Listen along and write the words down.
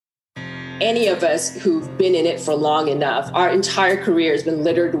Any of us who've been in it for long enough, our entire career has been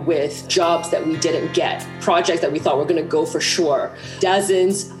littered with jobs that we didn't get, projects that we thought were going to go for sure.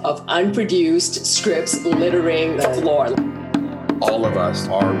 Dozens of unproduced scripts littering the floor. All of us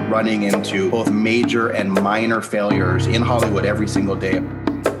are running into both major and minor failures in Hollywood every single day.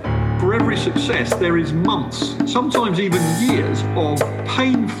 For every success, there is months, sometimes even years, of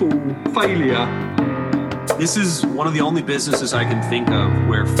painful failure. This is one of the only businesses I can think of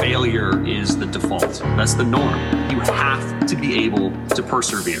where failure is the default. That's the norm. You have to be able to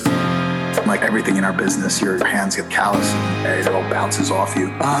persevere. Like everything in our business, your hands get callous and it all bounces off you.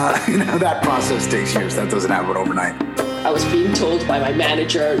 That process takes years. That doesn't happen overnight. I was being told by my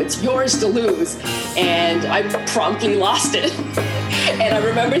manager, it's yours to lose. And I promptly lost it. And I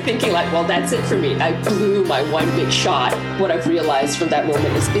remember thinking like, well, that's it for me. I blew my one big shot. What I've realized from that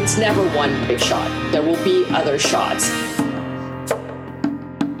moment is it's never one big shot. There will be other shots.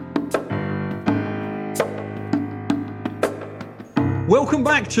 Welcome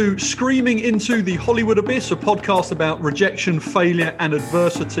back to Screaming into the Hollywood Abyss, a podcast about rejection, failure, and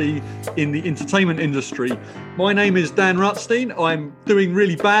adversity in the entertainment industry. My name is Dan Rutstein. I'm doing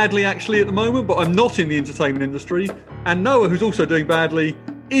really badly, actually, at the moment, but I'm not in the entertainment industry. And Noah, who's also doing badly,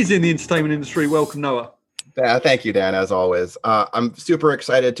 is in the entertainment industry. Welcome, Noah. Thank you, Dan, as always. I'm super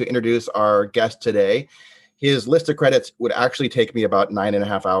excited to introduce our guest today. His list of credits would actually take me about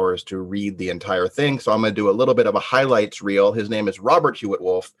 9.5 hours to read the entire thing. So I'm going to do a little bit of a highlights reel. His name is Robert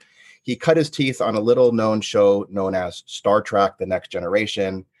Hewitt-Wolf. He cut his teeth on a little known show known as Star Trek: The Next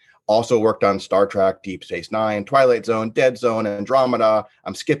Generation. Also worked on Star Trek, Deep Space Nine, Twilight Zone, Dead Zone, Andromeda.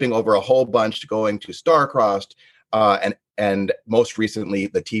 I'm skipping over a whole bunch, going to Star-Crossed, and most recently,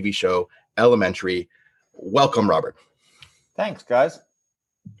 the TV show Elementary. Welcome, Robert. Thanks, guys.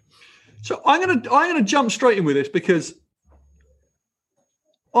 So I'm gonna jump straight in with this because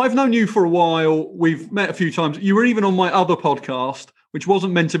I've known you for a while. We've met a few times. You were even on my other podcast, which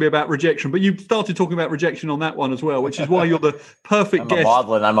wasn't meant to be about rejection, but you started talking about rejection on that one as well, which is why you're the perfect guest.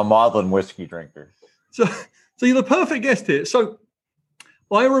 I'm a maudlin whiskey drinker. So you're the perfect guest here. So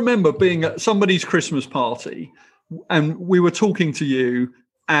I remember being at somebody's Christmas party, and we were talking to you,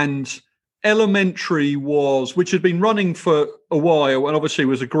 and Elementary which had been running for a while and obviously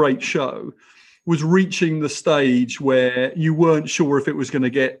was a great show, was reaching the stage where you weren't sure if it was going to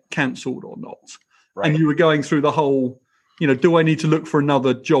get cancelled or not. Right. And you were going through the whole, do I need to look for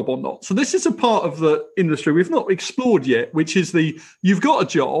another job or not? So this is a part of the industry we've not explored yet, which is you've got a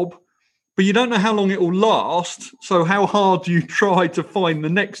job, but you don't know how long it will last. So how hard do you try to find the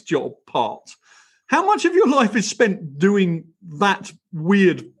next job part? How much of your life is spent doing that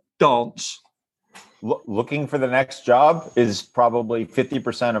weird dance? Looking for the next job is probably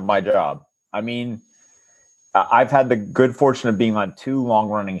 50% of my job. I mean, I've had the good fortune of being on two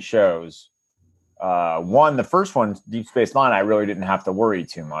long-running shows. The first one, Deep Space Nine, I really didn't have to worry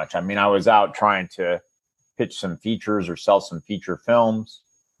too much. I mean, I was out trying to pitch some features or sell some feature films,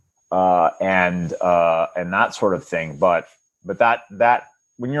 and that sort of thing. But that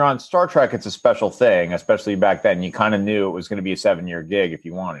when you're on Star Trek, it's a special thing, especially back then. You kind of knew it was going to be a 7-year gig if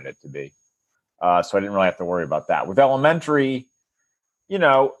you wanted it to be. So I didn't really have to worry about that. With Elementary,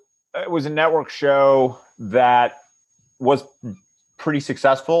 it was a network show that was pretty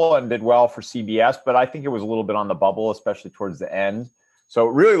successful and did well for CBS, but I think it was a little bit on the bubble, especially towards the end. So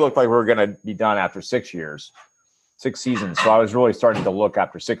it really looked like we were going to be done after 6 seasons. So I was really starting to look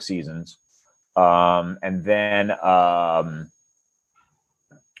after 6 seasons. And then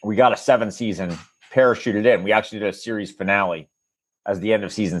we got a 7-season parachuted in. We actually did a series finale as the end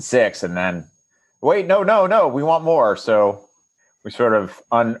of season 6. And then, wait, no, we want more. So we sort of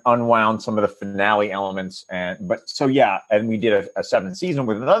unwound some of the finale elements. And we did a 7th season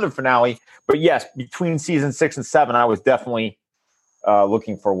with another finale. But yes, between season 6 and 7, I was definitely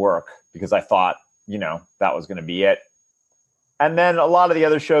looking for work because I thought, that was going to be it. And then a lot of the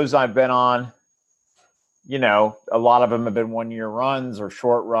other shows I've been on, a lot of them have been 1-year runs or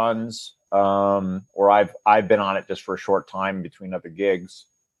short runs, or I've been on it just for a short time between other gigs.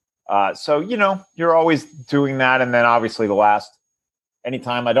 So you're always doing that. And then obviously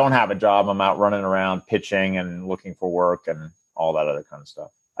anytime I don't have a job, I'm out running around pitching and looking for work and all that other kind of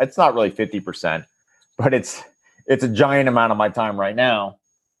stuff. It's not really 50%, but it's a giant amount of my time right now,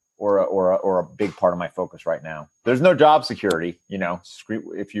 or a big part of my focus right now. There's no job security,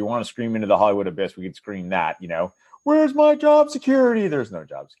 if you want to scream into the Hollywood abyss, we could scream that, where's my job security? There's no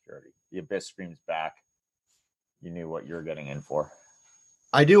job security. The abyss screams back. You knew what you're getting in for.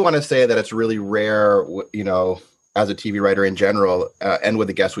 I do want to say that it's really rare, as a TV writer in general, and with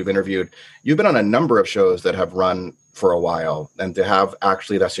the guests we've interviewed, you've been on a number of shows that have run for a while, and to have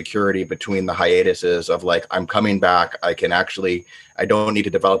actually that security between the hiatuses of like, I'm coming back, I don't need to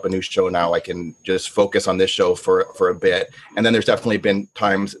develop a new show now. I can just focus on this show for a bit. And then there's definitely been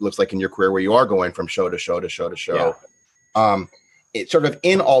times, it looks like in your career, where you are going from show to show to show to show. Yeah. It's sort of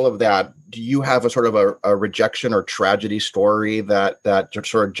in all of that, do you have a sort of a rejection or tragedy story that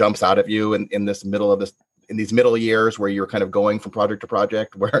sort of jumps out at you in these middle years where you're kind of going from project to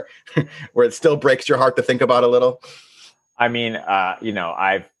project, where it still breaks your heart to think about a little? I mean,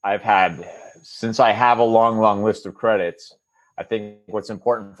 I've had, since I have a long list of credits, I think what's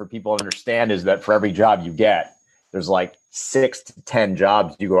important for people to understand is that for every job you get, there's like 6 to 10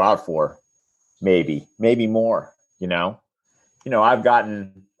 jobs you go out for, maybe more,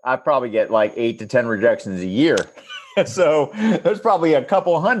 I probably get like 8 to 10 rejections a year. So there's probably a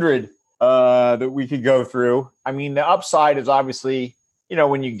couple hundred that we could go through. I mean, the upside is obviously,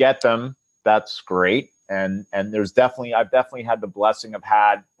 when you get them, that's great. And I've definitely had the blessing of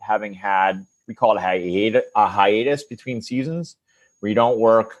having had, we call it a hiatus between seasons, where you don't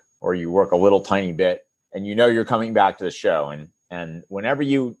work, or you work a little tiny bit, and you're coming back to the show. And whenever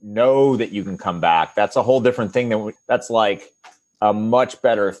you know that you can come back, that's a whole different thing. That's like a much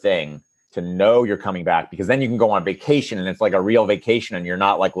better thing to know you're coming back, because then you can go on vacation, and it's like a real vacation, and you're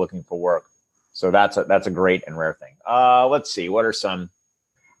not like looking for work. So that's a great and rare thing. Let's see. What are some?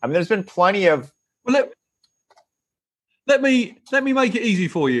 I mean, there's been plenty of. Well, let me make it easy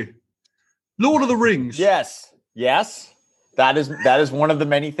for you. Lord of the Rings. Yes. That is one of the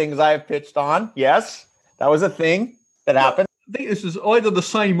many things I have pitched on. Yes, that was a thing that happened. I think this is either the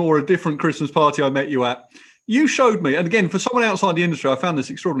same or a different Christmas party I met you at. You showed me, and again, for someone outside the industry, I found this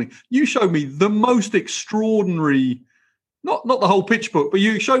extraordinary. You showed me the most extraordinary, not the whole pitch book, but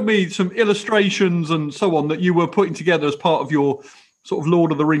you showed me some illustrations and so on that you were putting together as part of your sort of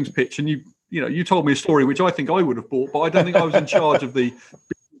Lord of the Rings pitch. And you told me a story which I think I would have bought, but I don't think I was in charge of the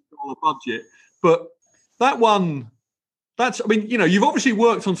budget. But that one, you've obviously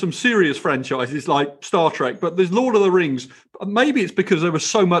worked on some serious franchises like Star Trek, but there's Lord of the Rings. Maybe it's because there was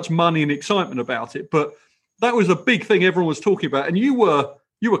so much money and excitement about it, but that was a big thing everyone was talking about, and you were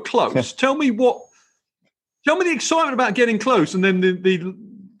close. Tell me the excitement about getting close, and then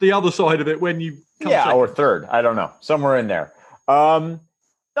the other side of it when you come second. Or third. I don't know, somewhere in there. No,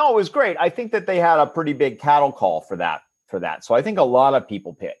 it was great. I think that they had a pretty big cattle call for that. So I think a lot of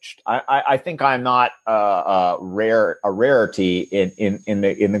people pitched. I think I'm not a rarity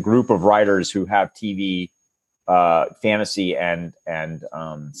in the group of writers who have TV, fantasy and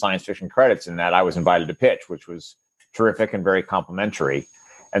science fiction credits, in that I was invited to pitch, which was terrific and very complimentary.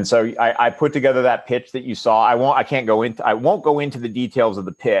 And so I put together that pitch that you saw. I won't go into the details of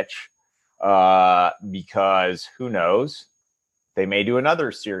the pitch, because who knows, they may do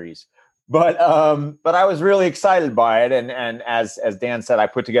another series. But I was really excited by it, and as Dan said, I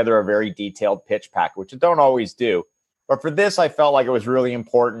put together a very detailed pitch pack, which I don't always do. But for this, I felt like it was really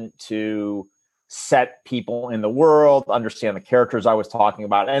important to set people in the world, understand the characters I was talking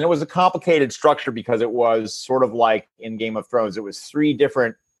about. And it was a complicated structure because it was sort of like in Game of Thrones. It was 3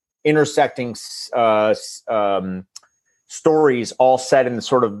 different intersecting stories all set in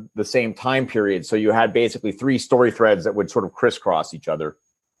sort of the same time period. So you had basically 3 story threads that would sort of crisscross each other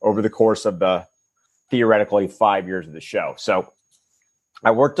over the course of the theoretically 5 years of the show. So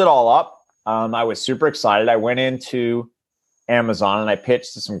I worked it all up. I was super excited. I went into Amazon and I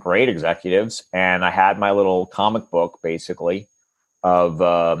pitched to some great executives, and I had my little comic book basically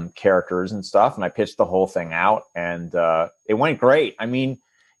of characters and stuff. And I pitched the whole thing out, and it went great. I mean,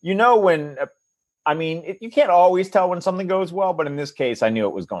 you can't always tell when something goes well, but in this case, I knew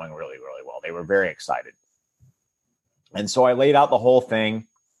it was going really, really well. They were very excited. And so I laid out the whole thing,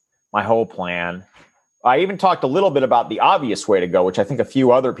 my whole plan. I even talked a little bit about the obvious way to go, which I think a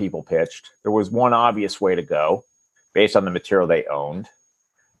few other people pitched. There was one obvious way to go based on the material they owned,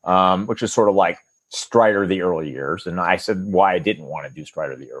 which is sort of like Strider the early years. And I said why I didn't want to do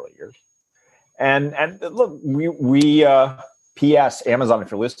Strider the early years. And look, we P.S. Amazon,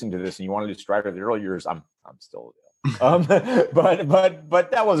 if you're listening to this and you want to do Strider the early years, I'm still,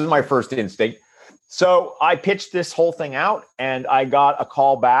 but that wasn't my first instinct. So I pitched this whole thing out, and I got a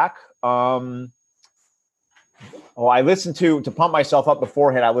call back. I listened to pump myself up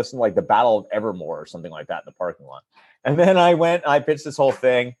beforehand. I listened to like the Battle of Evermore or something like that in the parking lot. And then I pitched this whole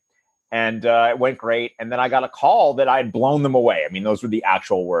thing, and it went great. And then I got a call that I had blown them away. I mean, those were the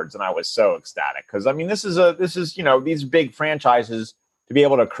actual words. And I was so ecstatic because, I mean, this is these big franchises, to be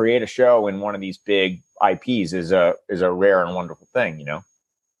able to create a show in one of these big IPs is a rare and wonderful thing,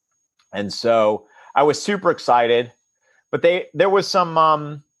 And so I was super excited, but there was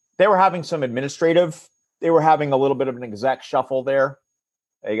some they were having a little bit of an exec shuffle there.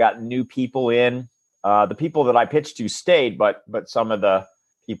 They got new people in. The people that I pitched to stayed, but some of the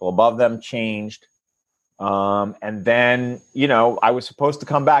people above them changed. And then, I was supposed to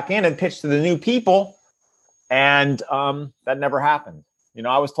come back in and pitch to the new people, and that never happened.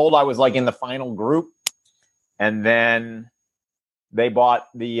 I was told I was like in the final group, and then they bought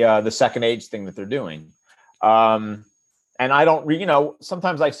the second age thing that they're doing. And I don't,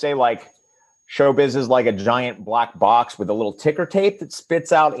 sometimes I say like showbiz is like a giant black box with a little ticker tape that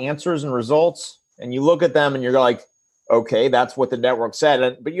spits out answers and results. And you look at them and you're like, okay, that's what the network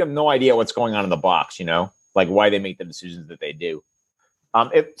said. But you have no idea what's going on in the box, like why they make the decisions that they do.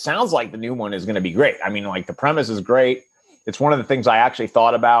 It sounds like the new one is going to be great. I mean, like the premise is great. It's one of the things I actually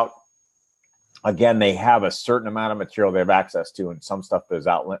thought about. Again, they have a certain amount of material they have access to, and some stuff goes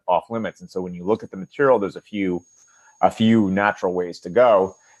off limits. And so when you look at the material, there's a few natural ways to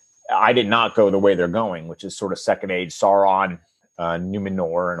go. I did not go the way they're going, which is sort of second age Sauron,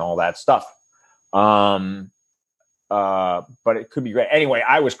 Numenor, and all that stuff. But it could be great. Anyway,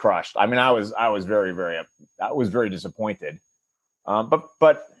 I was crushed. I mean, I was very disappointed.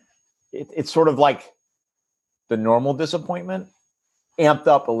 But it's sort of like the normal disappointment amped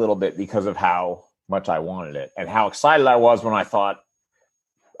up a little bit because of how much I wanted it and how excited I was when I thought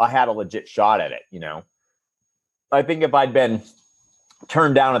I had a legit shot at it. I think if I'd been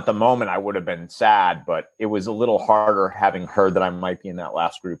turned down at the moment, I would have been sad, but it was a little harder having heard that I might be in that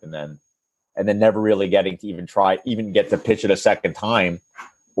last group and then never really getting to even get to pitch it a second time,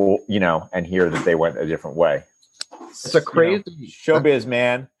 and hear that they went a different way. It's a crazy showbiz,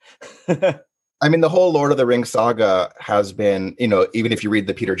 man. I mean, the whole Lord of the Rings saga has been, even if you read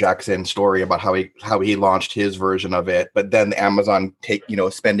the Peter Jackson story about how he launched his version of it, but then Amazon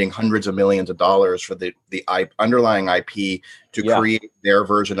spending hundreds of millions of dollars for the underlying IP to create their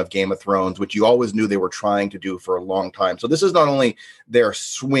version of Game of Thrones, which you always knew they were trying to do for a long time. So this is not only their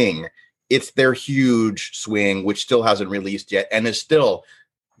swing, it's their huge swing, which still hasn't released yet, and is still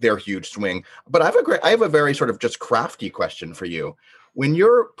their huge swing. But I have a very sort of just crafty question for you. When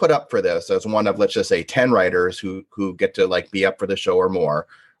you're put up for this as one of, let's just say, 10 writers who get to like be up for the show or more,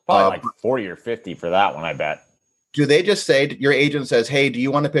 probably like 40 or 50 for that one, I bet. Do they just say, your agent says, hey, do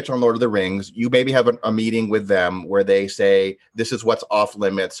you want to pitch on Lord of the Rings? You maybe have a meeting with them where they say, this is what's off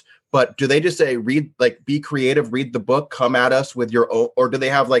limits. But do they just say, be creative, read the book, come at us with your own, or do they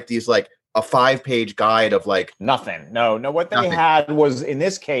have like these like a 5-page guide of like nothing? No. What they had was, in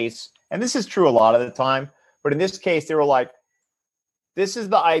this case, and this is true a lot of the time, but in this case, they were like, this is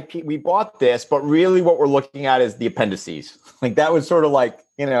the IP. We bought this, but really what we're looking at is the appendices. Like that was sort of like,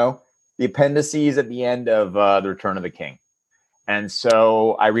 the appendices at the end of The Return of the King. And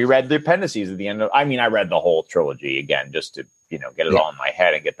so I reread the appendices at the end I read the whole trilogy again, just to, get it all in my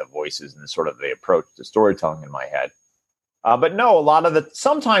head and get the voices and sort of the approach to storytelling in my head. But no,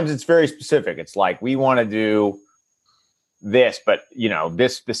 sometimes it's very specific. It's like, we want to do this, but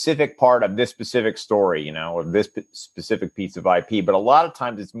this specific part of this specific story, or this specific piece of IP. But a lot of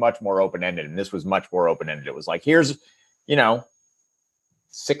times it's much more open-ended, and this was much more open-ended. It was like, here's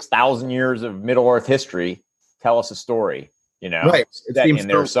 6,000 years of Middle Earth history. Tell us a story, right? Set in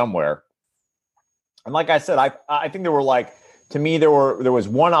there somewhere. And like I said, I think there were like, to me, there was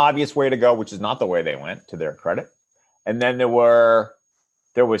one obvious way to go, which is not the way they went, to their credit, and then there was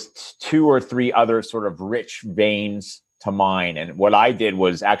 2 or 3 other sort of rich veins to mine. And what I did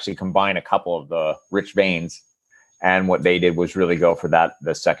was actually combine a couple of the rich veins, and what they did was really go for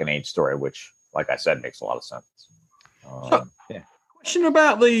the second age story, which, like I said, makes a lot of sense. Question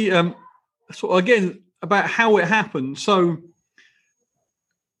about the about how it happened. So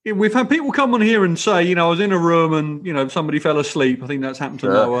we've had people come on here and say, I was in a room and somebody fell asleep. I think that's happened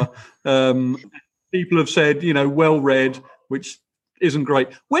to Noah. People have said, well read, which isn't great.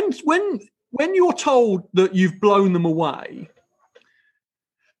 When you're told that you've blown them away,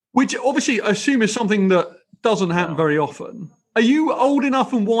 which obviously I assume is something that doesn't happen very often, are you old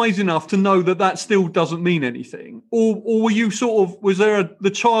enough and wise enough to know that still doesn't mean anything? Or were you was there the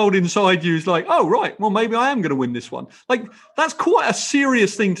child inside you is like, oh, right, well, maybe I am going to win this one? Like, that's quite a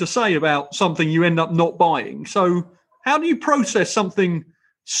serious thing to say about something you end up not buying. So how do you process something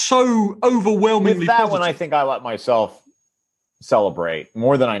so overwhelmingly with that positive? one, I think I let myself celebrate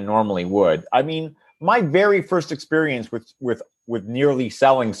more than I normally would. I mean, my very first experience with nearly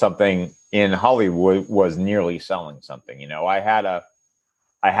selling something in Hollywood was nearly selling something. I had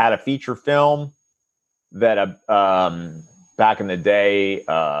a feature film that back in the day,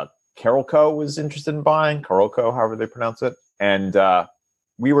 Carolco was interested in buying. Carolco, however they pronounce it, and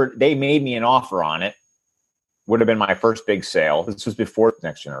they made me an offer on it. Would have been my first big sale. This was before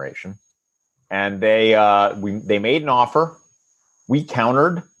Next Generation. And they made an offer. We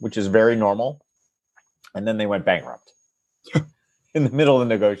countered, which is very normal. And then they went bankrupt in the middle of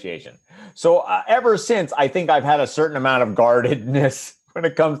the negotiation. So ever since, I think I've had a certain amount of guardedness when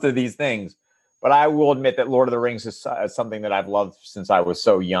it comes to these things. But I will admit that Lord of the Rings is something that I've loved since I was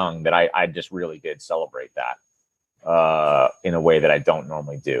so young that I just really did celebrate that in a way that I don't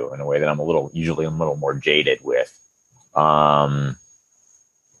normally do, in a way that I'm usually a little more jaded with. And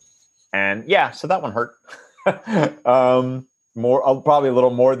yeah, so that one hurt. Probably a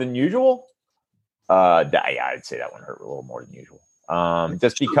little more than usual. Yeah, I'd say that one hurt a little more than usual.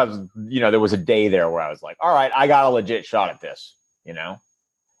 Just because, there was a day there where I was like, all right, I got a legit shot at this, And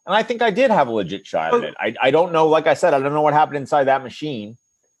I think I did have a legit shot at it. I don't know. Like I said, I don't know what happened inside that machine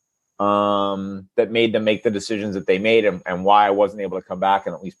that made them make the decisions that they made, and why I wasn't able to come back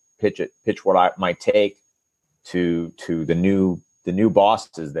and at least pitch what I might take to the new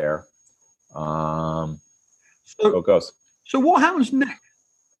bosses there. So it goes. So what happens next?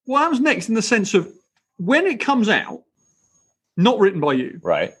 What happens next in the sense of when it comes out, not written by you,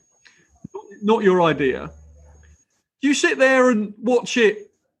 right? Not your idea. Do you sit there and watch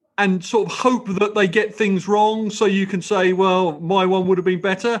it and sort of hope that they get things wrong so you can say, well, my one would have been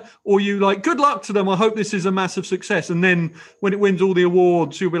better? Or you like, good luck to them, I hope this is a massive success. And then when it wins all the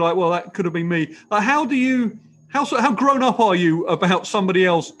awards, you'll be like, well, that could have been me. How grown up are you about somebody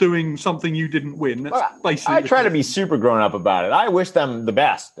else doing something you didn't win? That's basically. I try to be super grown up about it. I wish them the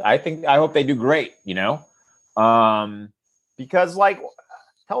best. I hope they do great, because like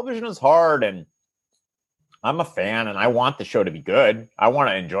television is hard, and I'm a fan, and I want the show to be good. I want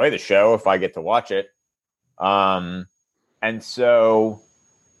to enjoy the show if I get to watch it. And so,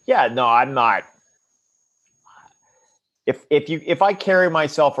 yeah, no, I'm not. If I carry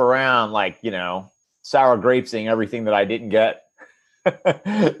myself around like, sour grapes saying everything that I didn't get,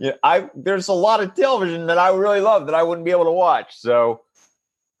 there's a lot of television that I really love that I wouldn't be able to watch. So,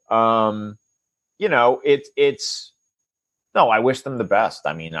 no, I wish them the best.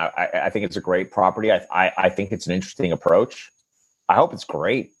 I mean, I think it's a great property. I think it's an interesting approach. I hope it's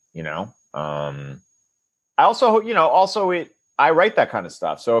great. I also, I write that kind of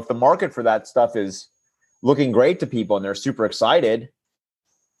stuff. So if the market for that stuff is looking great to people and they're super excited,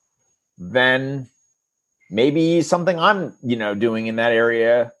 then maybe something I'm, doing in that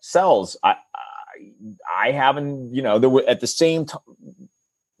area sells. I haven't, there were at the same time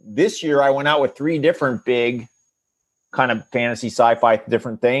this year, I went out with 3 different big kind of fantasy sci-fi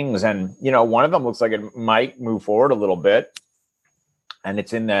different things. And, one of them looks like it might move forward a little bit, and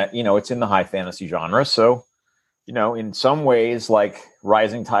it's in that, it's in the high fantasy genre. So, in some ways, like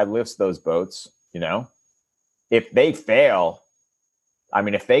rising tide lifts those boats, if they fail, I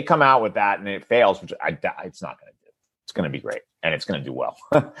mean, if they come out with that and it fails, which it's not going to do, it's going to be great and it's going to do well,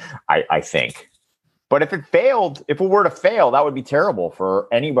 I think. But if it were to fail, that would be terrible for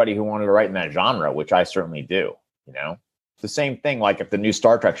anybody who wanted to write in that genre, which I certainly do. The same thing. Like if the new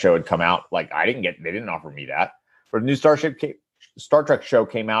Star Trek show had come out, like they didn't offer me that. But if the new Star Trek show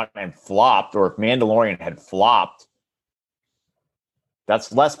came out and flopped, or if Mandalorian had flopped,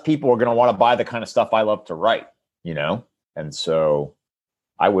 that's less people are going to want to buy the kind of stuff I love to write, And so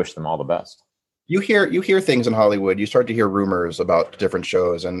I wish them all the best. You hear things in Hollywood. You start to hear rumors about different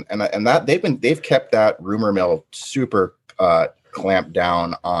shows, and that they've kept that rumor mill super clamped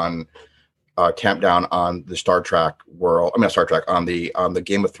down on the Star Trek world. I mean, Star Trek on the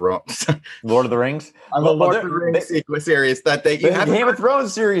Game of Thrones, Lord of the Rings, on the Lord of the Rings series that the Game of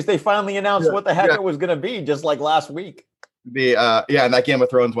Thrones series. They finally announced what the heck it was going to be, just like last week. And that Game of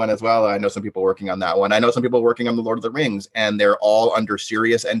Thrones one as well. I know some people working on that one. I know some people working on the Lord of the Rings, and they're all under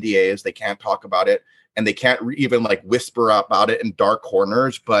serious NDAs. They can't talk about it, and they can't even like whisper about it in dark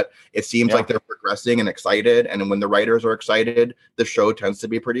corners. But it seems like they're progressing and excited. And when the writers are excited, the show tends to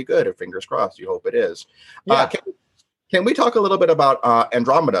be pretty good. Fingers crossed. You hope it is. Yeah. Can we talk a little bit about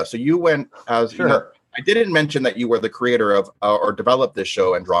Andromeda? So you went as sure. I didn't mention that you were the creator of or developed this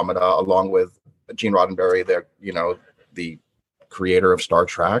show Andromeda along with Gene Roddenberry, the creator of Star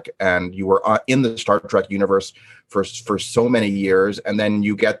Trek, and you were in the Star Trek universe for so many years, and then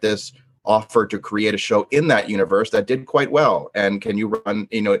you get this offer to create a show in that universe that did quite well. And can you run?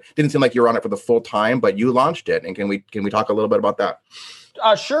 It didn't seem like you were on it for the full time, but you launched it. And can we talk a little bit about that?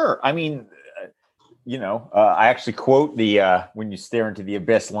 Sure. I mean, I actually quote the "when you stare into the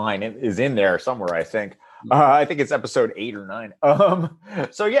abyss" line. It is in there somewhere, I think. I think it's episode 8 or 9.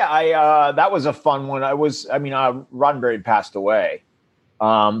 So yeah, that was a fun one. Roddenberry passed away.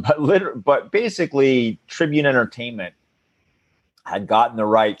 But basically Tribune Entertainment had gotten the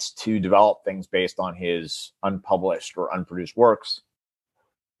rights to develop things based on his unpublished or unproduced works.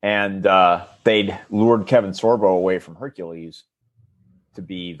 And they'd lured Kevin Sorbo away from Hercules to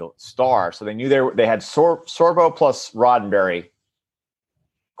be the star. So they knew they had Sorbo plus Roddenberry,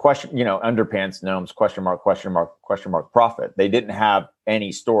 underpants, gnomes, question mark, profit. They didn't have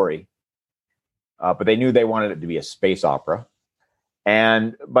any story, but they knew they wanted it to be a space opera.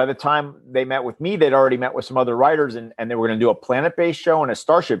 And by the time they met with me, they'd already met with some other writers, and they were going to do a planet-based show and a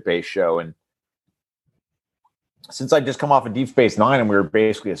starship-based show. And since I'd just come off of Deep Space Nine and we were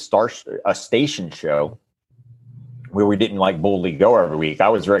basically a station show where we didn't like boldly go every week, I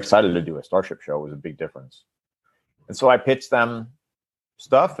was very excited to do a starship show. It was a big difference. And so I pitched them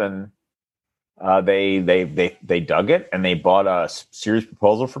stuff, and they dug it, and they bought a series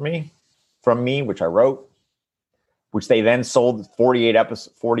proposal from me, which I wrote, which they then sold 48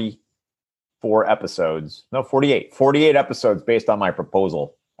 episodes based on my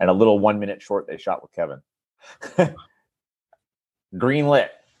proposal and a little 1-minute short they shot with Kevin. Greenlit,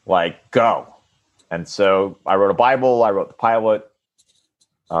 like, go. And so I wrote a Bible, I wrote the pilot,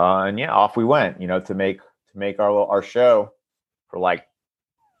 and yeah, off we went, to make our show for like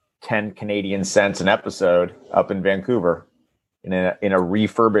 10 Canadian cents an episode up in Vancouver in a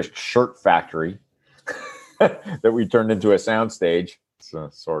refurbished shirt factory that we turned into a soundstage, so,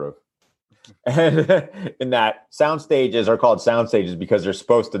 sort of. And in that, sound stages are called sound stages because they're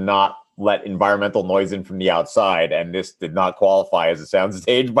supposed to not let environmental noise in from the outside, and this did not qualify as a sound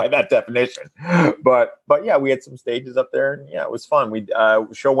stage by that definition. But yeah, we had some stages up there, and yeah, it was fun.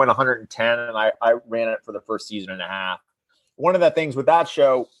 Show went 110, and I ran it for the first season and a half. One of the things with that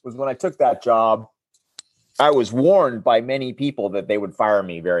show was when I took that job, I was warned by many people that they would fire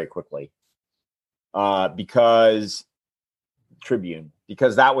me very quickly. Because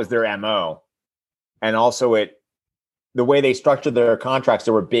that was their MO. And also the way they structured their contracts,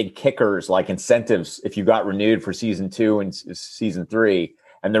 there were big kickers, like incentives if you got renewed for season 2 and season 3.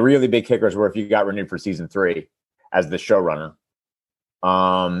 And the really big kickers were if you got renewed for season 3 as the showrunner.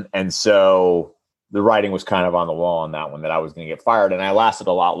 And so the writing was kind of on the wall on that one, that I was going to get fired. And I lasted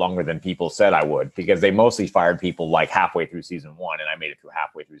a lot longer than people said I would, because they mostly fired people like halfway through season 1, and I made it through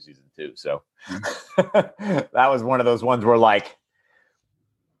halfway through season 2. So that was one of those ones where, like,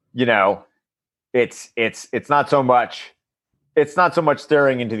 it's not so much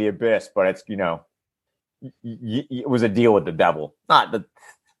staring into the abyss, but it's, it was a deal with the devil. Not the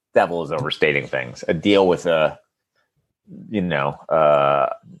devil is overstating things. A deal with an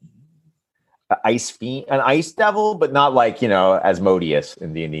ice devil, but not like, Asmodeus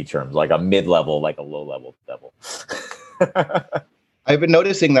in D&D terms, like a mid-level, like a low-level devil. I've been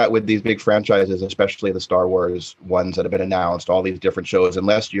noticing that with these big franchises, especially the Star Wars ones that have been announced, all these different shows,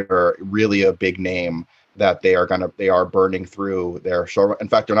 unless you're really a big name, that they are burning through their show. In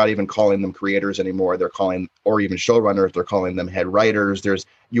fact, they're not even calling them creators anymore. They're calling, or even showrunners, they're calling them head writers.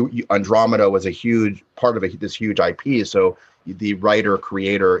 Andromeda was a huge part of this huge IP. So the writer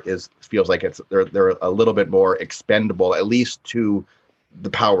creator feels like they're a little bit more expendable, at least to the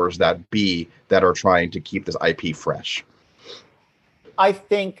powers that be that are trying to keep this IP fresh. I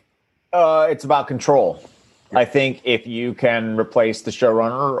think it's about control. I think if you can replace the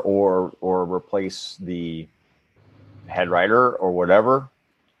showrunner or replace the head writer or whatever,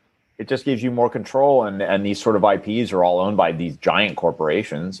 it just gives you more control. And these sort of IPs are all owned by these giant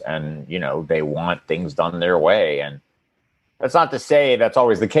corporations, and they want things done their way. And that's not to say that's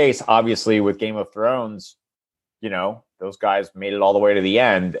always the case. Obviously, with Game of Thrones, those guys made it all the way to the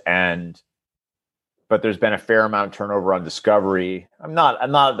end, but there's been a fair amount of turnover on Discovery. I'm not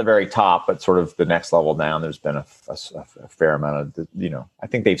at the very top, but sort of the next level down. There's been a fair amount of, I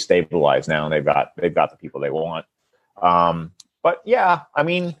think they've stabilized now, and they've got the people they want. But yeah, I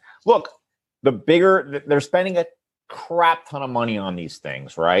mean, look, they're spending a crap ton of money on these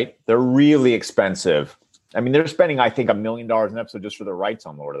things, right? They're really expensive. I mean, they're spending, I think, $1 million an episode just for the rights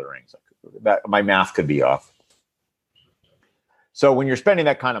on Lord of the Rings. That my math could be off. So when you're spending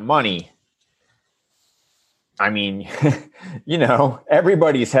that kind of money, I mean,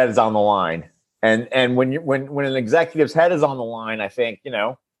 everybody's head is on the line, and when an executive's head is on the line, I think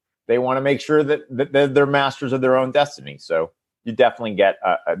they want to make sure that they're masters of their own destiny. So you definitely get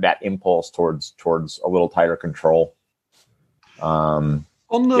that impulse towards a little tighter control. A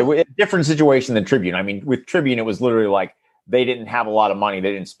different situation than Tribune. I mean, with Tribune, it was literally like they didn't have a lot of money,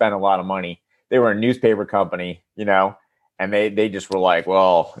 they didn't spend a lot of money. They were a newspaper company, and they just were like,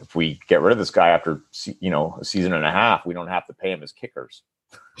 well, if we get rid of this guy after, a season and a half, we don't have to pay him as kickers,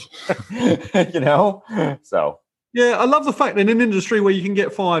 So. Yeah, I love the fact that in an industry where you can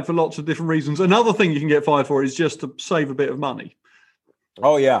get fired for lots of different reasons, another thing you can get fired for is just to save a bit of money.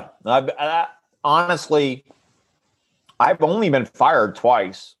 Oh yeah. Honestly, I've only been fired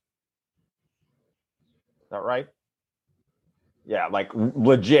twice. Is that right? Yeah, like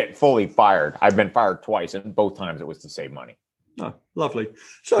legit, fully fired. I've been fired twice, and both times it was to save money. Oh, lovely.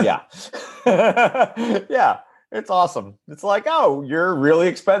 So yeah, yeah, it's awesome. It's like, oh, you're really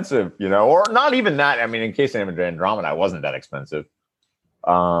expensive, or not even that. I mean, in case of Andromeda, I wasn't that expensive.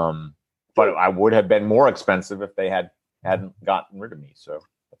 But I would have been more expensive if they hadn't gotten rid of me. So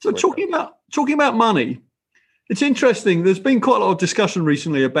talking about money, it's interesting. There's been quite a lot of discussion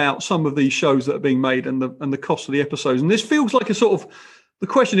recently about some of these shows that are being made and the cost of the episodes. And this feels like a sort of the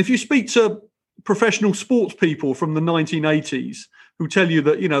question. If you speak to professional sports people from the 1980s who tell you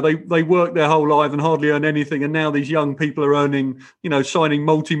that, they work their whole life and hardly earn anything. And now these young people are earning, signing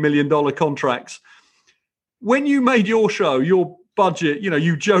multi-million-dollar contracts. When you made your show, your budget,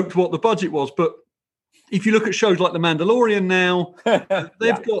 you joked what the budget was, but if you look at shows like The Mandalorian now,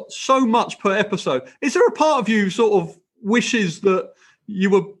 they've got so much per episode. Is there a part of you sort of wishes that you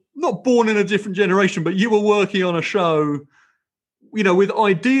were not born in a different generation, but you were working on a show, with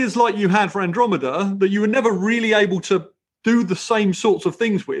ideas like you had for Andromeda that you were never really able to do the same sorts of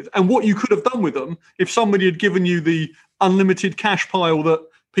things with, and what you could have done with them if somebody had given you the unlimited cash pile that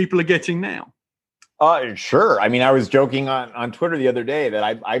people are getting now? Sure. I mean, I was joking on Twitter the other day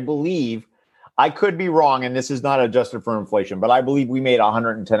that I believe, I could be wrong, and this is not adjusted for inflation, but I believe we made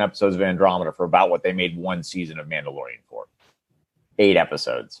 110 episodes of Andromeda for about what they made one season of Mandalorian for. 8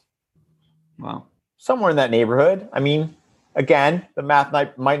 episodes. Wow. Somewhere in that neighborhood. I mean, again, the math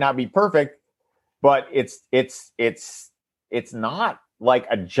might not be perfect, but it's not like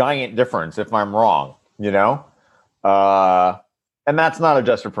a giant difference if I'm wrong, and that's not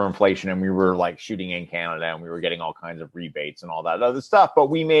adjusted for inflation. And we were like shooting in Canada and we were getting all kinds of rebates and all that other stuff. But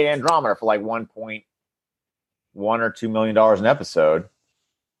we made Andromeda for like $1.1 or $2 million an episode.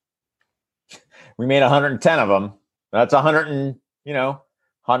 We made 110 of them. That's $120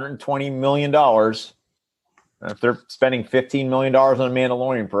 million. And if they're spending $15 million on a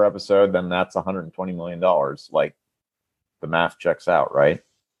Mandalorian per episode, then that's $120 million. Like, the math checks out, right?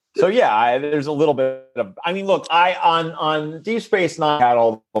 So yeah, there's a little bit of. I mean, look, on Deep Space Nine had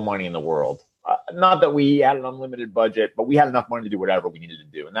all the money in the world. Not that we had an unlimited budget, but we had enough money to do whatever we needed to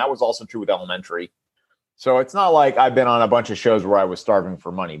do, and that was also true with Elementary. So it's not like I've been on a bunch of shows where I was starving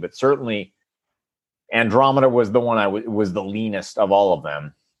for money, but certainly Andromeda was the one was the leanest of all of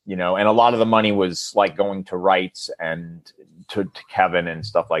them, and a lot of the money was like going to rights and to Kevin and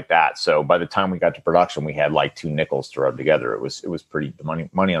stuff like that. So by the time we got to production, we had like 2 nickels to rub together. It was pretty, the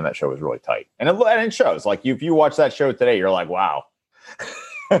money on that show was really tight. And it shows. Like if you watch that show today, you're like, wow,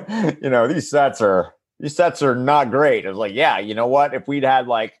 these sets are not great. It was like, yeah, you know what? If we'd had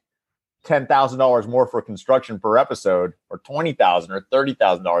like $10,000 more for construction per episode, or $20,000 or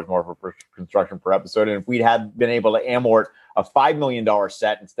 $30,000 more for construction per episode, and if we'd had been able to amort a $5 million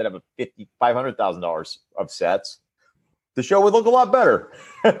set instead of a $500,000 of sets, the show would look a lot better.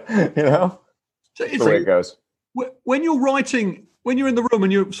 So that's the way it goes. When you're writing, when you're in the room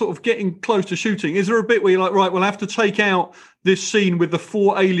and you're sort of getting close to shooting, is there a bit where you're like, right, we'll have to take out this scene with the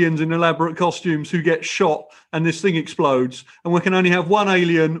 4 aliens in elaborate costumes who get shot and this thing explodes, and we can only have 1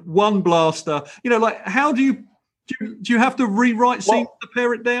 alien, 1 blaster? Like, how do you have to rewrite scenes to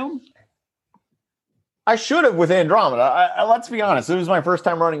pare it down? I should have with Andromeda. Let's be honest. It was my first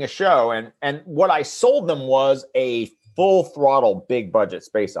time running a show, and what I sold them was a full throttle, big budget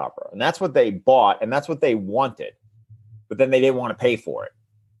space opera. And that's what they bought, and that's what they wanted. But then they didn't want to pay for it.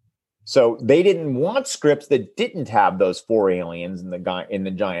 So they didn't want scripts that didn't have those 4 aliens in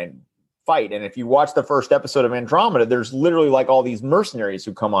the giant fight. And if you watch the first episode of Andromeda, there's literally like all these mercenaries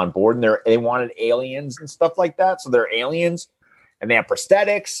who come on board, and they wanted aliens and stuff like that. So they're aliens, and they have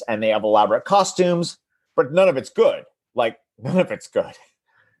prosthetics, and they have elaborate costumes, but none of it's good. Like, none of it's good.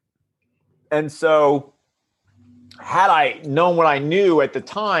 And so had I known what I knew at the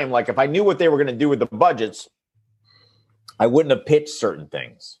time, like if I knew what they were going to do with the budgets, I wouldn't have pitched certain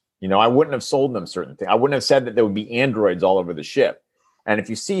things. I wouldn't have sold them certain things. I wouldn't have said that there would be androids all over the ship. And if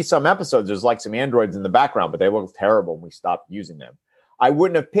you see some episodes, there's like some androids in the background, but they look terrible and we stopped using them. I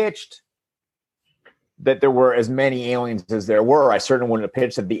wouldn't have pitched that there were as many aliens as there were. I certainly wouldn't have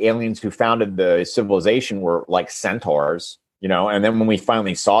pitched that the aliens who founded the civilization were like centaurs, and then when we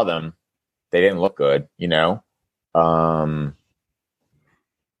finally saw them, they didn't look good,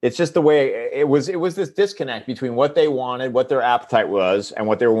 It's just the way it was this disconnect between what they wanted, what their appetite was, and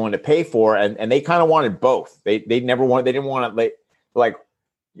what they were willing to pay for. And they kind of wanted both. They didn't want it like,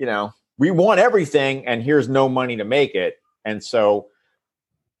 we want everything and here's no money to make it. And so,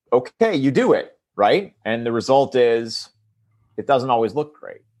 okay, you do it, right? And the result is it doesn't always look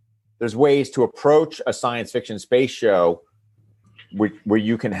great. There's ways to approach a science fiction space show where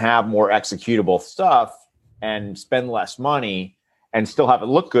you can have more executable stuff and spend less money and still have it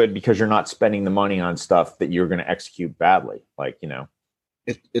look good because you're not spending the money on stuff that you're going to execute badly. Like,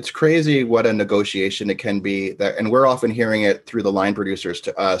 It's crazy what a negotiation it can be, that, and we're often hearing it through the line producers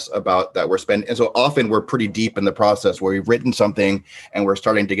to us about that we're spending. And so often we're pretty deep in the process where we've written something and we're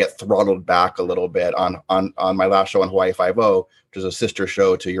starting to get throttled back a little bit on my last show on Hawaii Five-0, which is a sister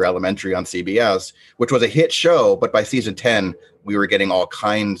show to Your Elementary on CBS, which was a hit show. But by season 10, we were getting all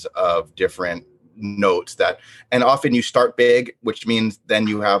kinds of different notes and often you start big, which means then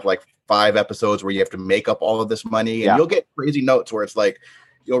you have like 5 episodes where you have to make up all of this money, and you'll get crazy notes where it's like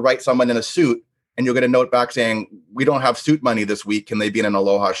you'll write someone in a suit and you'll get a note back saying, we don't have suit money this week. Can they be in an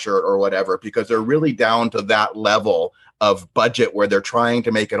Aloha shirt or whatever? Because they're really down to that level of budget where they're trying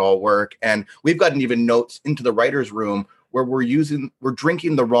to make it all work. And we've gotten even notes into the writer's room where we're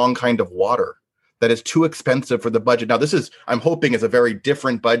drinking the wrong kind of water that is too expensive for the budget. Now, this is, I'm hoping, is a very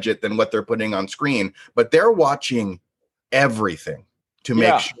different budget than what they're putting on screen, but they're watching everything to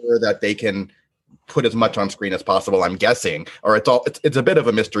make sure that they can put as much on screen as possible, I'm guessing, or it's a bit of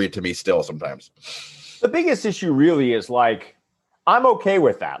a mystery to me still sometimes. The biggest issue really is like, I'm okay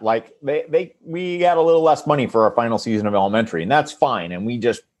with that. Like we got a little less money for our final season of Elementary, and that's fine. And we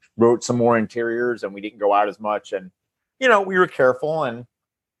just wrote some more interiors and we didn't go out as much. And, we were careful and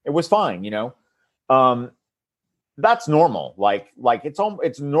it was fine, that's normal. Like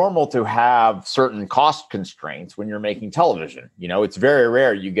it's normal to have certain cost constraints when you're making television. It's very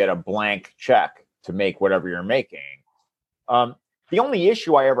rare you get a blank check to make whatever you're making. The only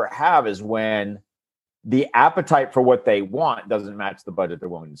issue I ever have is when the appetite for what they want doesn't match the budget they're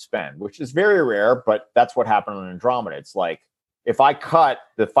willing to spend, which is very rare, but that's what happened on Andromeda. It's like, if I cut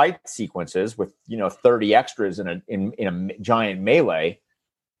the fight sequences with, 30 extras in a giant melee,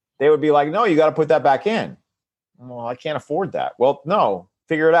 they would be like, no, you got to put that back in. Well, I can't afford that. Well, no,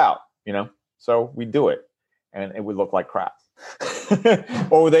 figure it out, So we do it, and it would look like crap.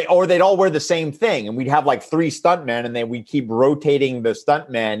 or they'd all wear the same thing, and we'd have like 3 stuntmen, and then we'd keep rotating the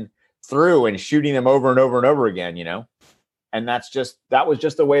stuntmen through and shooting them over and over and over again, And that was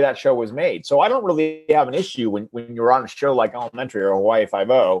just the way that show was made. So I don't really have an issue when you're on a show like Elementary or Hawaii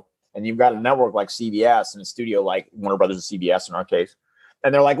Five-0, and you've got a network like CBS and a studio like Warner Brothers and CBS in our case,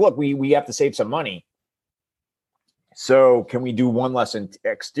 and they're like, look, we have to save some money. So can we do one less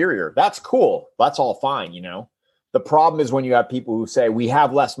exterior? That's cool. That's all fine, The problem is when you have people who say we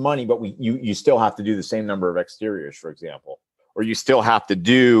have less money, but you still have to do the same number of exteriors, for example, or you still have to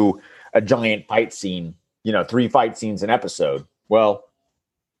do a giant fight scene, 3 fight scenes an episode. Well,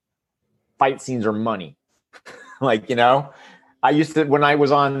 fight scenes are money. I used to, when I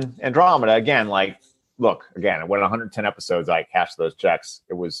was on Andromeda, again, when 110 episodes, I cashed those checks.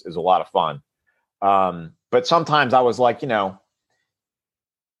 It was a lot of fun. But sometimes I was like,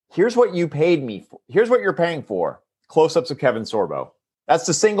 here's what you paid me for. Here's what you're paying for. Close-ups of Kevin Sorbo. That's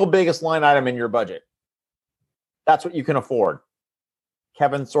the single biggest line item in your budget. That's what you can afford.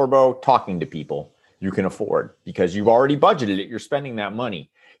 Kevin Sorbo talking to people you can afford because you've already budgeted it. You're spending that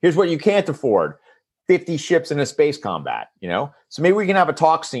money. Here's what you can't afford. 50 ships in a space combat, So maybe we can have a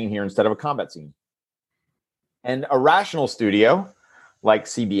talk scene here instead of a combat scene. And a rational studio like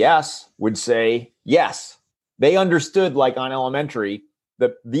CBS would say, yes, they understood, like on Elementary,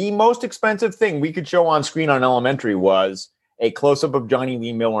 the most expensive thing we could show on screen on Elementary was a close-up of Johnny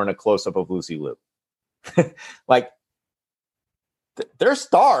Lee Miller and a close-up of Lucy Liu. They're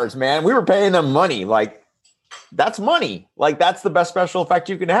stars, man. We were paying them money. That's money. That's the best special effect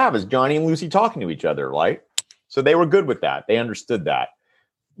you can have is Johnny and Lucy talking to each other, right? So they were good with that. They understood that.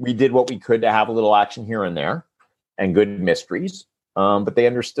 We did what we could to have a little action here and there and good mysteries. But they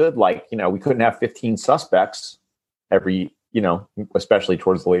understood, we couldn't have 15 suspects every, especially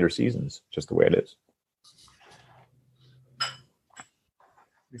towards the later seasons, just the way it is.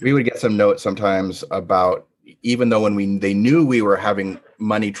 We would get some notes sometimes about, even though they knew we were having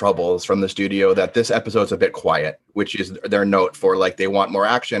money troubles from the studio, that this episode's a bit quiet, which is their note for they want more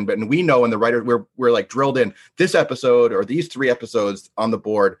action. But we know, and the writer, we're drilled in this episode or these 3 episodes on the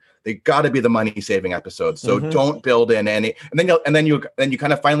board, they got to be the money saving episodes. So don't build in any, and then you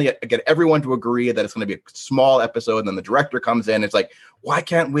kind of finally get everyone to agree that it's going to be a small episode. And then the director comes in. It's like, why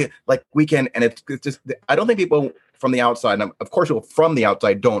can't we we can? And it's just, I don't think people from the outside, and of course people from the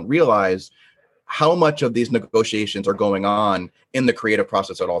outside don't realize how much of these negotiations are going on in the creative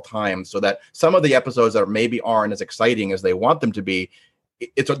process at all times, so that some of the episodes that maybe aren't as exciting as they want them to be,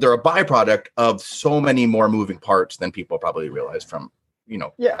 they're a byproduct of so many more moving parts than people probably realize from,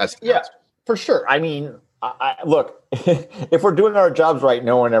 for sure. I mean, Look, if we're doing our jobs right,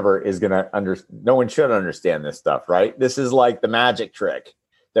 no one ever is going to no one should understand this stuff, right? This is like the magic trick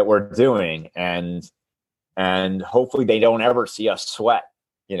that we're doing. And hopefully they don't ever see us sweat,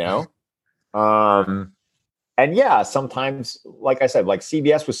 you know? And yeah, sometimes, like I said, like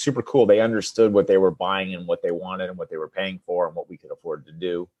CBS was super cool. They understood what they were buying and what they wanted and what they were paying for and what we could afford to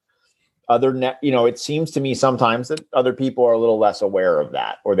do. It seems to me sometimes that other people are a little less aware of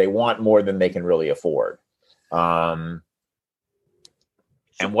that, or they want more than they can really afford. And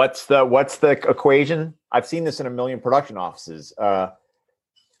what's the equation? I've seen this in a million production offices.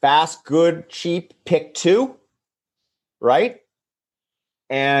 Fast, good, cheap, pick two, right?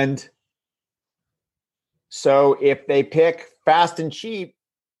 And so if they pick fast and cheap,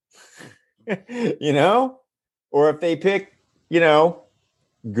 or if they pick,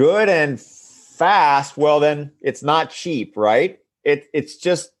 good and fast, well, then it's not cheap, right? It's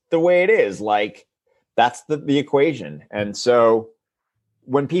just the way it is. Like, that's the equation. And so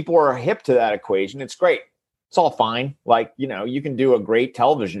when people are hip to that equation, it's great. It's all fine. Like, you can do a great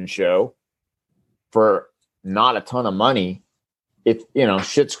television show for not a ton of money. If,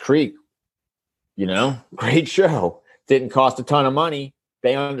 Schitt's Creek, great show. Didn't cost a ton of money.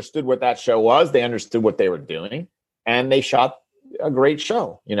 They understood what that show was. They understood what they were doing, and they shot a great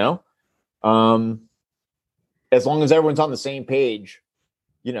show, as long as everyone's on the same page.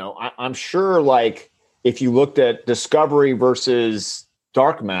 I'm sure, like, if you looked at Discovery versus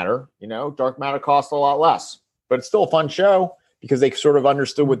Dark Matter, Dark Matter cost a lot less, but it's still a fun show because they sort of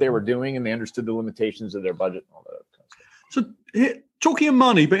understood what they were doing and they understood the limitations of their budget and all that kind of stuff. So, talking of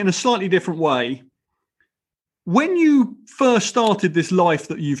money, but in a slightly different way, when you first started this life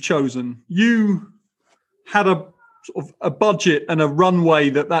that you've chosen, you had a sort of a budget and a runway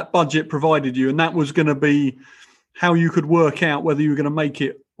that budget provided you, and that was going to be how you could work out whether you were going to make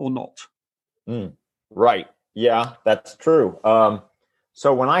it or not. Right. Yeah, that's true.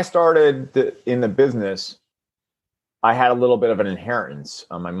 So when I started in the business, I had a little bit of an inheritance.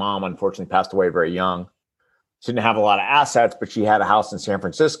 My mom, unfortunately, passed away very young. She didn't have a lot of assets, but she had a house in San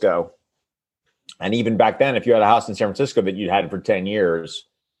Francisco. And even back then, if you had a house in San Francisco that you'd had for 10 years,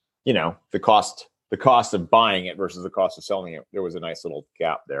 the cost of buying it versus the cost of selling it, there was a nice little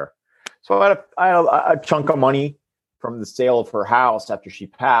gap there. So I had a chunk of money from the sale of her house after she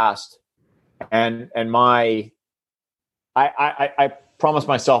passed. And I promised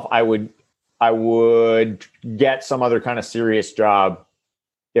myself I would get some other kind of serious job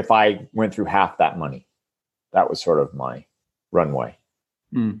if I went through half that money. That was sort of my runway.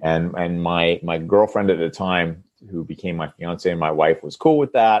 And my girlfriend at the time, who became my fiance and my wife, was cool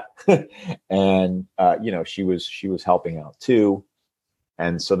with that. And she was helping out too.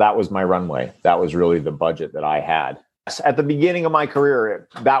 And so that was my runway. That was really the budget that I had. At the beginning of my career,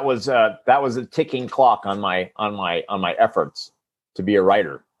 that was a ticking clock on my efforts to be a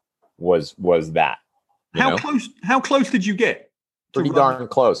writer. Was that. How close did you get? Pretty darn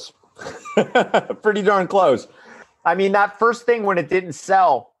close. Pretty darn close. I mean, that first thing, when it didn't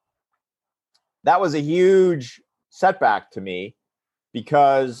sell, that was a huge setback to me,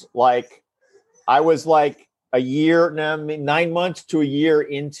 because I was like 9 months to a year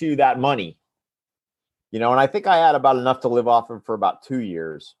into that money, and I think I had about enough to live off of for about 2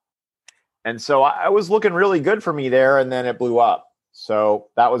 years. And so I was looking really good for me there, and then it blew up. So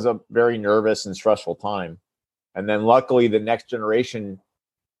that was a very nervous and stressful time. And then luckily the Next Generation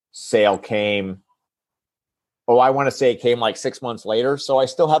sale came. I want to say it came like 6 months later. So I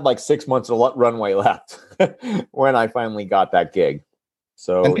still had like 6 months of runway left when I finally got that gig.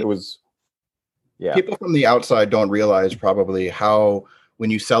 So it was, yeah. People from the outside don't realize probably how, when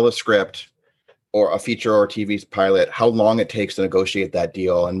you sell a script or a feature or TV pilot, how long it takes to negotiate that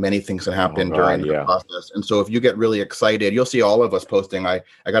deal, and many things can happen during the process. And so if you get really excited, you'll see all of us posting, I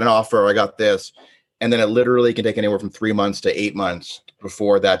got an offer, I got this. And then it literally can take anywhere from 3 months to 8 months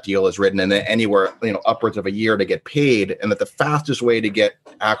before that deal is written, and then anywhere, upwards of a year to get paid. And that the fastest way to get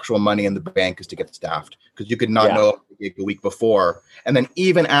actual money in the bank is to get staffed, because you could not know the week before. And then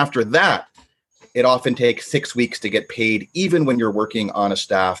even after that, it often takes 6 weeks to get paid, even when you're working on a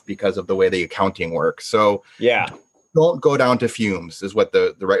staff, because of the way the accounting works. So don't go down to fumes is what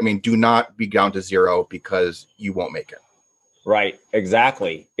the right. I mean, do not be down to zero, because you won't make it. Right.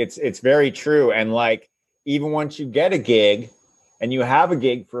 Exactly. It's very true. And like, even once you get a gig and you have a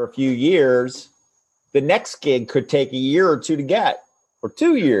gig for a few years, the next gig could take a year or two to get, or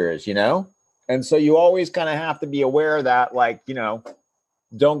 2 years, And so you always kind of have to be aware that, like,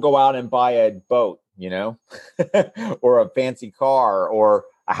 don't go out and buy a boat, or a fancy car, or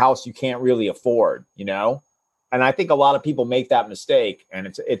a house you can't really afford, And I think a lot of people make that mistake, and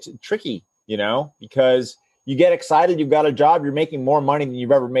it's tricky, because you get excited, you've got a job, you're making more money than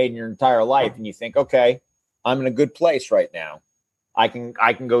you've ever made in your entire life. And you think, okay, I'm in a good place right now. I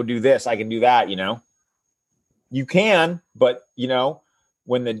can go do this. I can do that. You can, but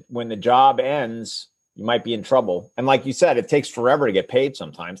when the job ends, you might be in trouble. And like you said, it takes forever to get paid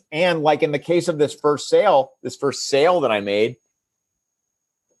sometimes. And like in the case of this first sale that I made,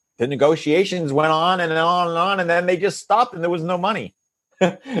 the negotiations went on and on and on, and then they just stopped and there was no money,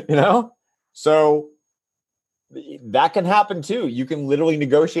 So that can happen too. You can literally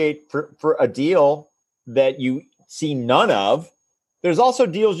negotiate for a deal that you see none of. There's also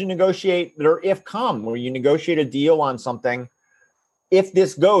deals you negotiate that are if come, where you negotiate a deal on something. If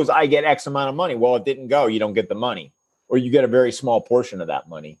this goes, I get X amount of money. Well, it didn't go. You don't get the money, or you get a very small portion of that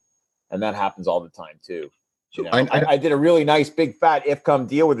money. And that happens all the time too. I did a really nice big fat if come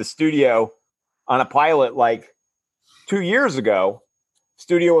deal with the studio on a pilot like 2 years ago.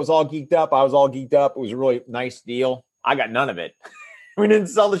 Studio was all geeked up. I was all geeked up. It was a really nice deal. I got none of it. We didn't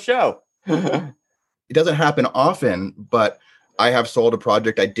sell the show. It doesn't happen often, but I have sold a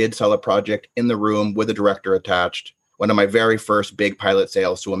project. I did sell a project in the room with a director attached. One of my very first big pilot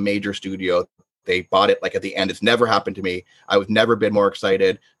sales to a major studio. They bought it like at the end. It's never happened to me. I was never been more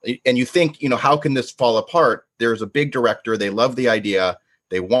excited. And you think, how can this fall apart? There's a big director. They love the idea.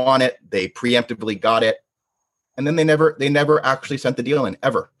 They want it. They preemptively got it. And then they never actually sent the deal in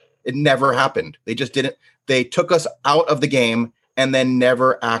ever. It never happened. They just didn't. They took us out of the game and then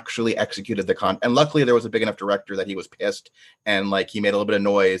never actually executed the con. And luckily there was a big enough director that he was pissed and like he made a little bit of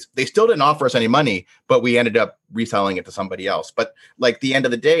noise. They still didn't offer us any money, but we ended up reselling it to somebody else. But like the end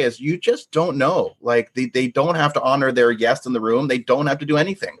of the day is you just don't know. Like they don't have to honor their yes in the room. They don't have to do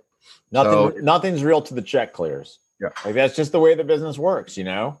anything. Nothing's real till the check clears. Yeah. Like that's just the way the business works,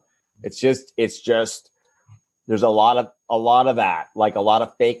 It's just there's a lot of that, like a lot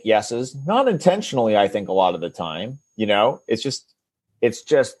of fake yeses, not intentionally, I think a lot of the time, it's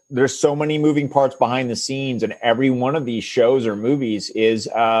just, there's so many moving parts behind the scenes, and every one of these shows or movies is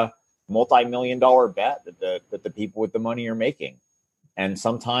a multi-million-dollar bet that the people with the money are making. And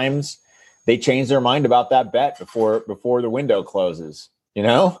sometimes they change their mind about that bet before the window closes,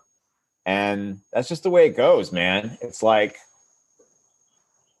 and that's just the way it goes, man. It's like,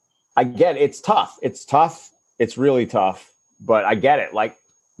 I get it. It's tough. It's really tough, but I get it. Like,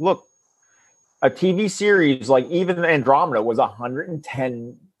 look, a TV series like even Andromeda was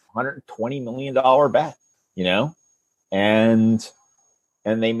 $120 million bet, and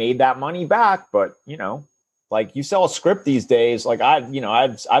they made that money back. But like you sell a script these days, like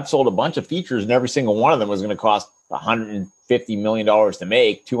I've sold a bunch of features, and every single one of them was going to cost $150 million to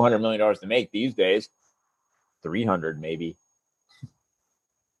make, $200 million to make these days, 300 maybe.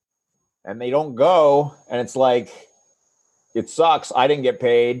 And they don't go, and it's like, it sucks. I didn't get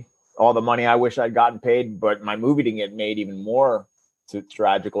paid all the money I wish I'd gotten paid, but my movie didn't get made even more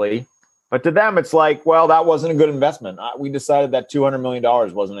tragically. But to them, it's like, well, that wasn't a good investment. We decided that $200 million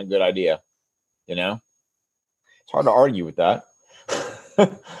wasn't a good idea. It's hard to argue with that.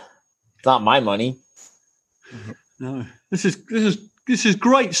 It's not my money. No, this is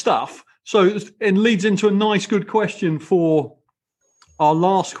great stuff. So it leads into a nice, good question for our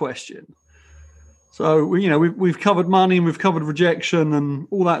last question. So we've covered money and we've covered rejection and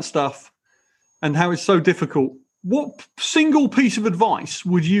all that stuff, and how it's so difficult. What single piece of advice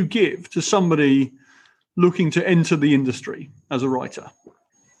would you give to somebody looking to enter the industry as a writer?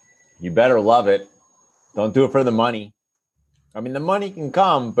 You better love it. Don't do it for the money. I mean, the money can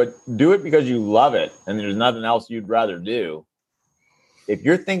come, but do it because you love it and there's nothing else you'd rather do. If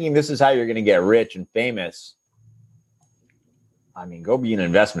you're thinking this is how you're going to get rich and famous, I mean, go be an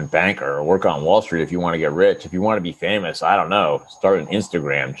investment banker or work on Wall Street if you want to get rich. If you want to be famous, I don't know, start an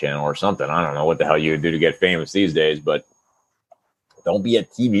Instagram channel or something. I don't know what the hell you would do to get famous these days, but don't be a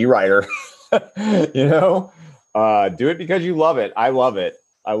TV writer. Do it because you love it. I love it.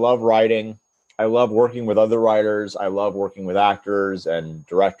 I love writing. I love working with other writers. I love working with actors and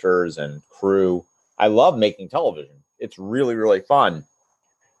directors and crew. I love making television. It's really, really fun.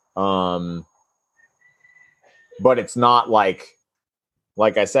 But it's not like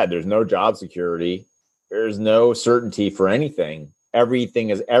I said, there's no job security. There's no certainty for anything.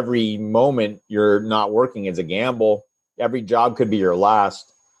 Every moment you're not working is a gamble. Every job could be your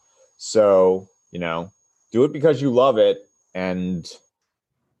last. So, do it because you love it, and,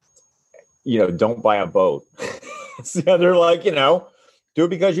 don't buy a boat. They're like, do it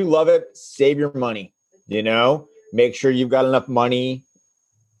because you love it. Save your money, make sure you've got enough money,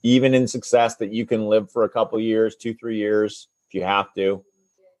 even in success, that you can live for a couple of years, 2-3 years, if you have to,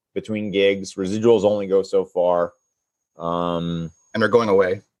 between gigs. Residuals only go so far. And they're going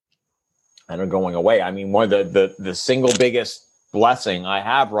away. and are going away. I mean, one of the single biggest blessing I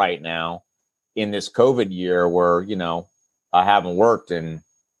have right now in this COVID year, where, you know, I haven't worked in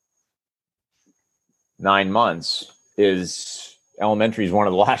 9 months, is Elementary is one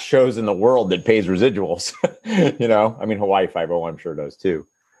of the last shows in the world that pays residuals. You know, I mean, Hawaii Five-0, I'm sure does too,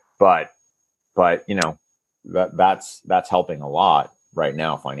 but you know, that's helping a lot right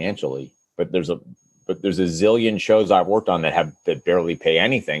now financially. But there's a zillion shows I've worked on that barely pay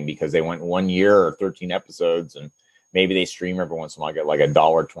anything because they went 1 year or 13 episodes, and maybe they stream every once in a while. I get like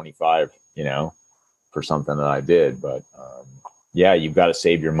 $1.25, you know, for something that I did. But yeah, you've got to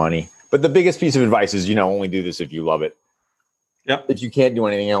save your money. But the biggest piece of advice is, you know, only do this if you love it. Yeah. If you can't do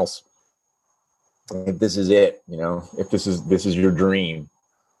anything else, if this is it, you know, if this is your dream.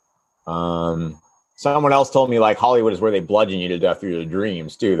 Someone else told me, like, Hollywood is where they bludgeon you to death through your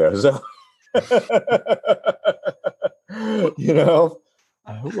dreams too, though. So, you know,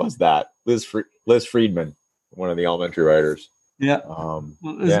 who was that? Liz Friedman, one of the Elementary writers. Yeah.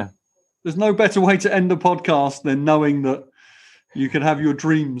 Yeah. There's no better way to end a podcast than knowing that you can have your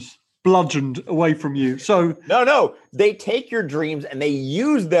dreams bludgeoned away from you. So no, they take your dreams and they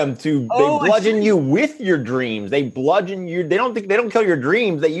use them to they bludgeon you with your dreams. They bludgeon you. They don't kill your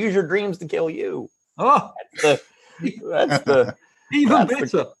dreams. They use your dreams to kill you. Oh, that's the even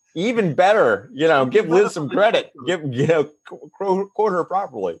better. Even better. You know, give Liz some credit. Quote her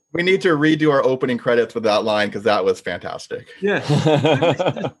properly. We need to redo our opening credits with that line because that was fantastic. Yeah.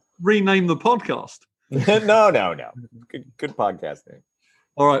 Just rename the podcast. No. Good podcasting.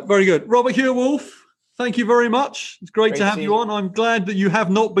 All right, very good. Robert Hewitt Wolf, thank you very much. It's great to have you on. I'm glad that you have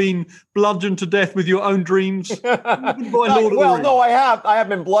not been bludgeoned to death with your own dreams. No, I have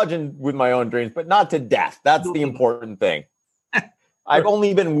been bludgeoned with my own dreams, but not to death. That's the important thing. I've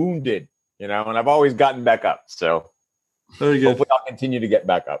only been wounded, you know, and I've always gotten back up. So very good. Hopefully I'll continue to get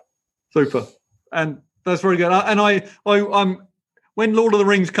back up. Super. And that's very good. And I'm when Lord of the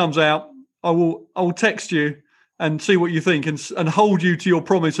Rings comes out, I will text you and see what you think, and hold you to your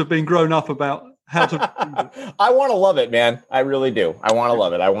promise of being grown up about how to. I want to love it, man. I really do. I want to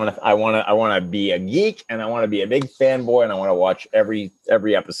love it. I want to be a geek, and I want to be a big fanboy, and I want to watch every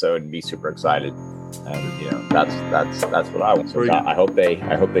episode and be super excited. And you know, that's what I want. So I hope they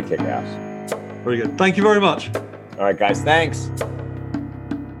kick ass. Very good. Thank you very much. All right, guys. Thanks.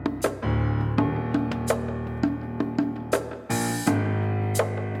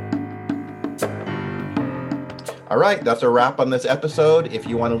 All right, that's a wrap on this episode. If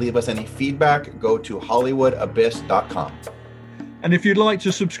you want to leave us any feedback, go to hollywoodabyss.com. And if you'd like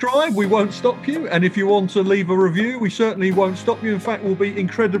to subscribe, we won't stop you. And if you want to leave a review, we certainly won't stop you. In fact, we'll be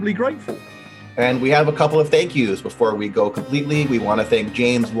incredibly grateful. And we have a couple of thank yous before we go completely. We want to thank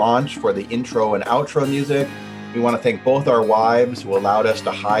James Launch for the intro and outro music. We want to thank both our wives who allowed us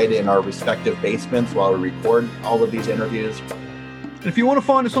to hide in our respective basements while we record all of these interviews. If you want to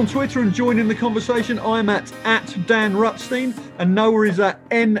find us on Twitter and join in the conversation, I'm at Dan Rutstein and Noah is at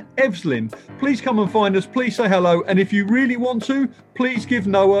N Evslin. Please come and find us. Please say hello. And if you really want to, please give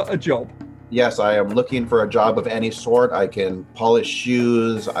Noah a job. Yes, I am looking for a job of any sort. I can polish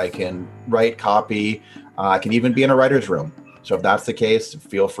shoes. I can write copy. I can even be in a writer's room. So if that's the case,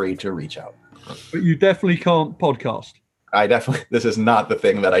 feel free to reach out. But you definitely can't podcast. This is not the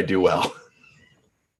thing that I do well.